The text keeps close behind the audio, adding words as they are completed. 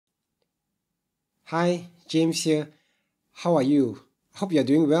Hi, James here. How are you? Hope you're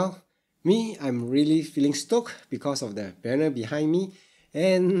doing well. Me, I'm really feeling stoked because of the banner behind me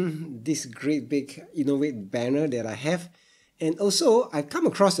and this great big innovate banner that I have. And also, I've come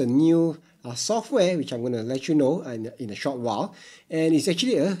across a new software which I'm going to let you know in a short while. And it's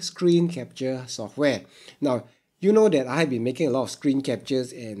actually a screen capture software. Now, you know that I have been making a lot of screen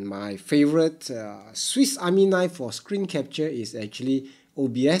captures, and my favorite Swiss Army knife for screen capture is actually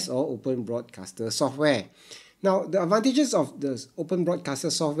OBS, or Open Broadcaster software. Now, the advantages of the Open Broadcaster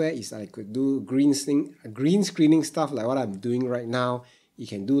software is I could do green screening stuff like what I'm doing right now. You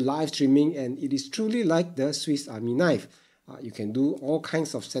can do live streaming, and it is truly like the Swiss Army knife. You can do all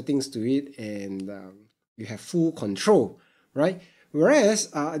kinds of settings to it, and you have full control, right? Whereas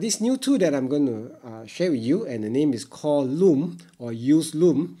this new tool that I'm going to share with you, and the name is called Loom, or Use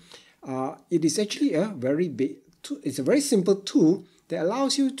Loom. It is actually a very big tool. It's a very simple tool that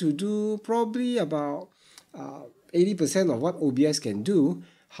allows you to do probably about 80% of what OBS can do.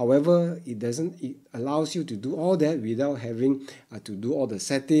 However, it allows you to do all that without having to do all the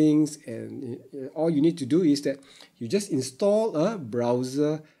settings, and all you need to do is that you just install a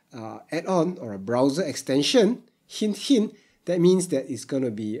browser add-on or a browser extension. Hint, hint. That means that it's going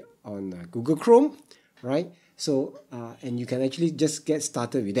to be on Google Chrome, right? So, and you can actually just get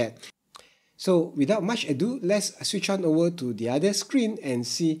started with that. So without much ado, let's switch on over to the other screen and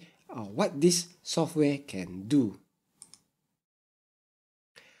see what this software can do.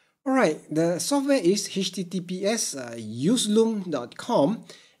 Alright, the software is https useloom.com,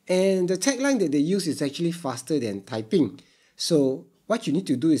 and the tagline that they use is actually faster than typing. So what you need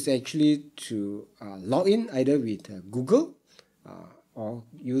to do is actually to log in either with Google or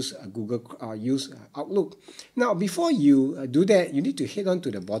use use Outlook. Now, before you do that, you need to head on to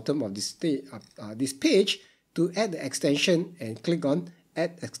the bottom of this page to add the extension, and click on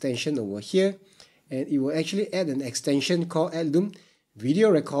Add Extension over here, and it will actually add an extension called Add Loom Video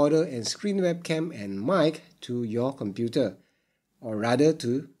Recorder and Screen Webcam and Mic to your computer, or rather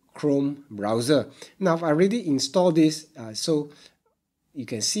to Chrome browser. Now, I've already installed this, so you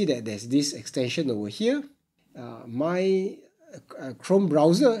can see that there's this extension over here. My Chrome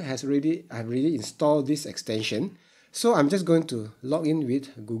browser I've already installed this extension, so I'm just going to log in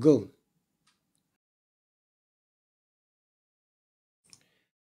with Google.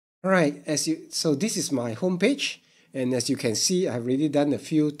 Alright, so this is my home page, and as you can see, I've already done a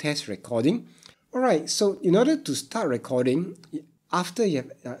few test recording. Alright, so in order to start recording, after you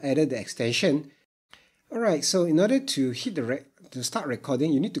have added the extension, alright, so in order to hit to start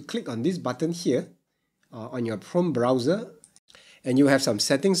recording, you need to click on this button here on your Chrome browser, and you have some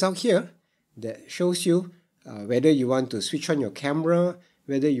settings out here that shows you whether you want to switch on your camera,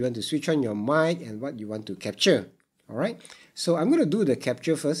 whether you want to switch on your mic, and what you want to capture. Alright, so I'm going to do the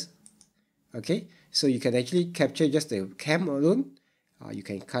capture first. Okay, so you can actually capture just the cam alone. You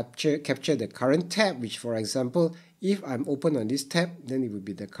can capture the current tab, which, for example, if I'm open on this tab, then it would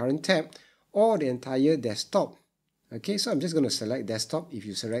be the current tab, or the entire desktop. Okay, so I'm just going to select desktop. If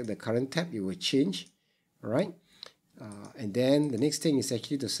you select the current tab, it will change. Alright, and then the next thing is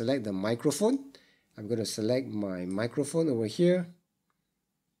actually to select the microphone. I'm going to select my microphone over here.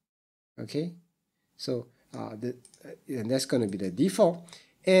 Okay, so and that's going to be the default.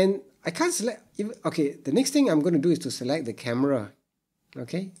 And I can't select okay, the next thing I'm going to do is to select the camera,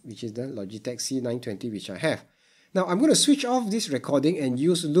 okay, which is the Logitech C920, which I have. Now I'm going to switch off this recording and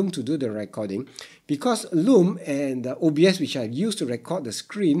use Loom to do the recording, because Loom and OBS, which I've used to record the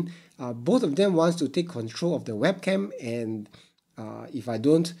screen, both of them wants to take control of the webcam, and if I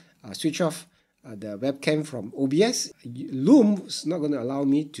don't switch off the webcam from OBS, Loom is not going to allow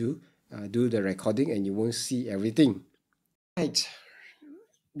me to do the recording, and you won't see everything. Right,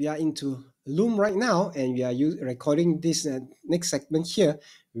 we are into Loom right now, and we are recording this next segment here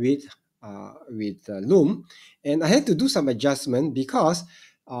with Loom, and I had to do some adjustment because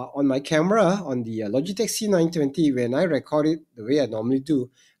on my camera, on the Logitech C920, when I record it the way I normally do,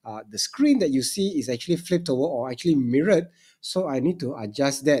 the screen that you see is actually flipped over, or actually mirrored, so I need to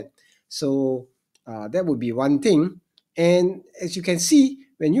adjust that. So that would be one thing. And as you can see,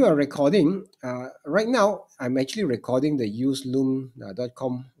 when you are recording, right now I'm actually recording the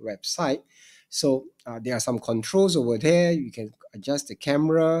useloom.com website. So there are some controls over there. You can adjust the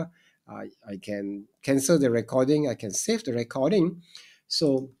camera. I can cancel the recording. I can save the recording.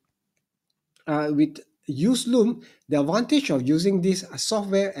 So with Use Loom, the advantage of using this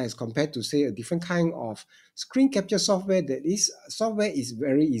software as compared to, say, a different kind of screen capture software, software is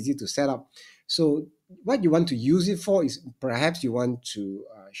very easy to set up. So what you want to use it for is perhaps you want to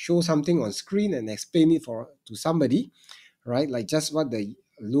show something on screen and explain it to somebody, right? Like just what the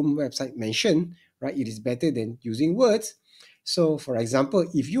Loom website mentioned, right? It is better than using words. So for example,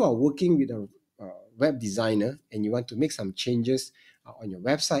 if you are working with a web designer and you want to make some changes on your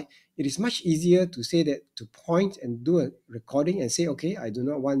website, it is much easier to say that, to point and do a recording and say, okay, I do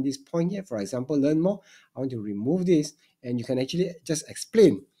not want this point here. For example, learn more, I want to remove this, and you can actually just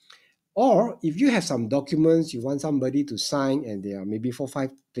explain. Or if you have some documents you want somebody to sign and there are maybe 4 or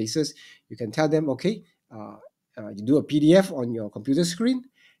 5 places, you can tell them, okay, you do a PDF on your computer screen,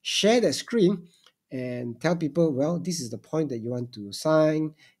 share that screen, and tell people, well, this is the point that you want to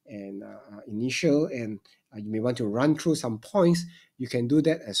sign and initial, and you may want to run through some points. You can do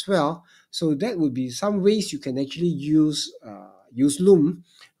that as well. So that would be some ways you can actually use Loom,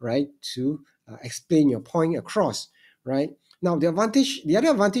 right, to explain your point across, right? Now, the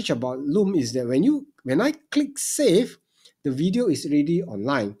other advantage about Loom is that when I click save, the video is already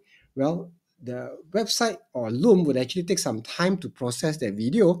online. Well, the website or Loom would actually take some time to process that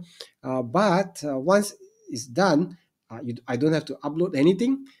video, but once it's done, I don't have to upload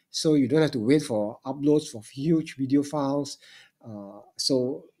anything, so you don't have to wait for uploads for huge video files.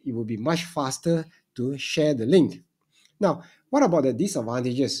 So it will be much faster to share the link. Now, what about the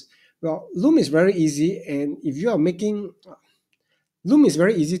disadvantages? Well, Loom is very easy, and if you are making Loom is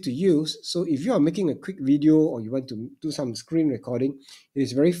very easy to use. So if you are making a quick video or you want to do some screen recording, it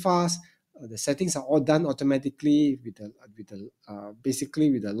is very fast. The settings are all done automatically basically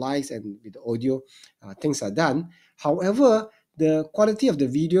with the lights and with the audio. Things are done. However, the quality of the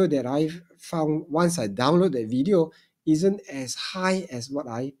video that I found once I download the video isn't as high as what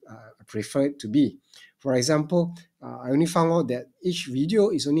I prefer it to be. For example, I only found out that each video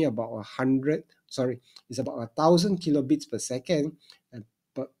is only about 1,000 kilobits per second, and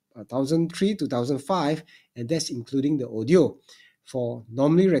 1,003 to 1,005, and that's including the audio. For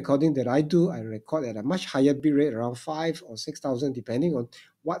normally recording that I do, I record at a much higher bitrate, around 5,000 or 6,000, depending on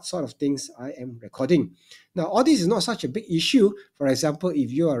what sort of things I am recording. Now, all this is not such a big issue. For example,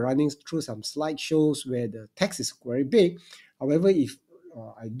 if you are running through some slideshows where the text is very big, however, if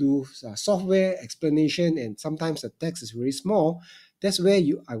I do software explanation and sometimes the text is very small, that's where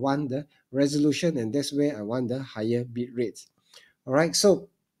I want the resolution, and that's where I want the higher bit rates. All right, so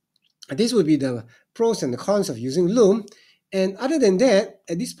this would be the pros and the cons of using Loom. And other than that,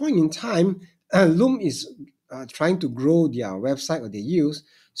 at this point in time, Loom is trying to grow their website or their use.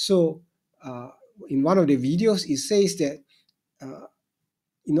 So in one of the videos, it says that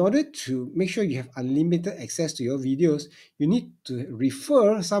in order to make sure you have unlimited access to your videos, you need to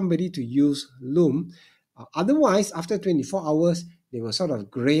refer somebody to use Loom. Otherwise, after 24 hours, they will sort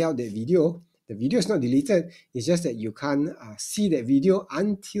of gray out that video. The video is not deleted, it's just that you can't see that video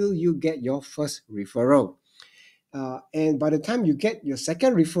until you get your first referral. And by the time you get your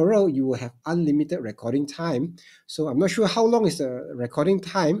second referral, you will have unlimited recording time. So I'm not sure how long is the recording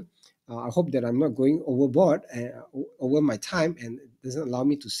time. I hope that I'm not going overboard over my time and it doesn't allow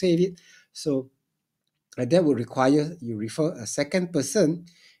me to save it. So that would require you refer a second person.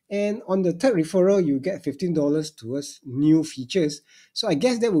 And on the third referral, you get $15 towards new features. So I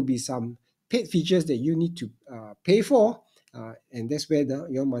guess there will be some paid features that you need to pay for. And that's where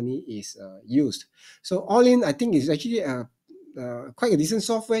your money is used. So all in, I think it's actually quite a decent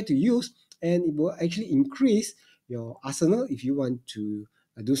software to use, and it will actually increase your arsenal if you want to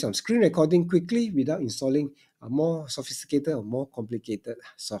do some screen recording quickly without installing a more sophisticated or more complicated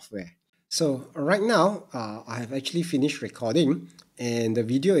software. So right now, I have actually finished recording and the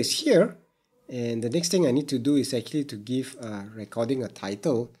video is here. And the next thing I need to do is actually to give recording a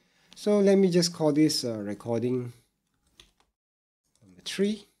title. So let me just call this recording number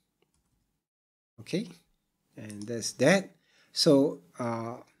 3. Okay, and that's that. So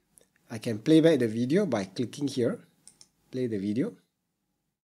I can play back the video by clicking here, play the video.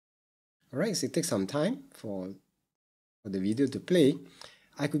 All right, so it takes some time for the video to play.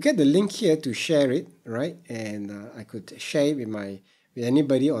 I could get the link here to share it, right? And I could share it with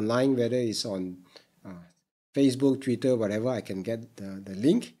anybody online, whether it's on Facebook, Twitter, whatever. I can get the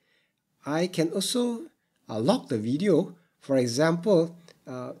link. I can also lock the video. For example,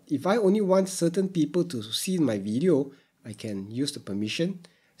 if I only want certain people to see my video, I can use the permission.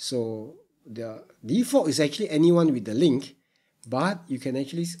 So the default is actually anyone with the link, but you can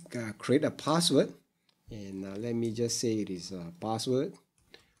actually create a password. And let me just say it is a password,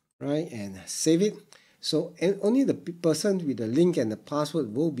 right? And save it. So and only the person with the link and the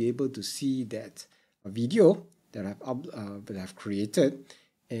password will be able to see that video that I've created.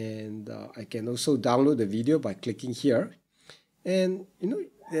 And I can also download the video by clicking here. And you know,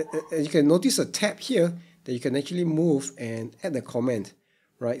 you can notice a tab here that you can actually move and add a comment,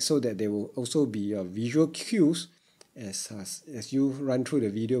 right? So that there will also be visual cues as you run through the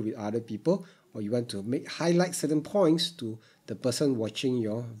video with other people, or you want to highlight certain points to the person watching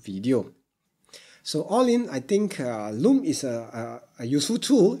your video. So all in, I think Loom is a useful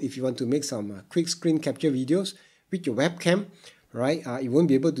tool if you want to make some quick screen capture videos with your webcam, right? You won't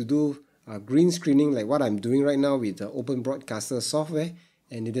be able to do green screening like what I'm doing right now with the Open Broadcaster software,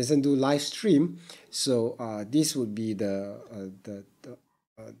 and it doesn't do live stream. So this would be the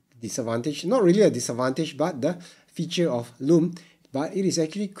disadvantage, not really a disadvantage, but the feature of Loom. But it is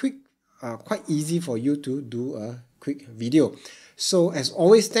actually quite easy for you to do a quick video. So as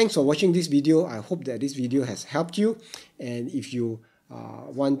always, thanks for watching this video. I hope that this video has helped you, and if you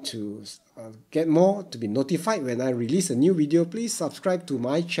want to get more, to be notified when I release a new video, please subscribe to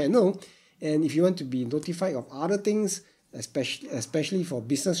my channel. And if you want to be notified of other things, especially for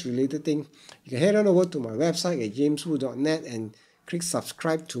business related things, you can head on over to my website at jameswu.net and click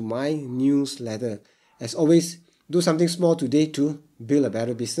subscribe to my newsletter. As always, do something small today to build a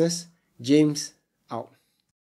better business. James out.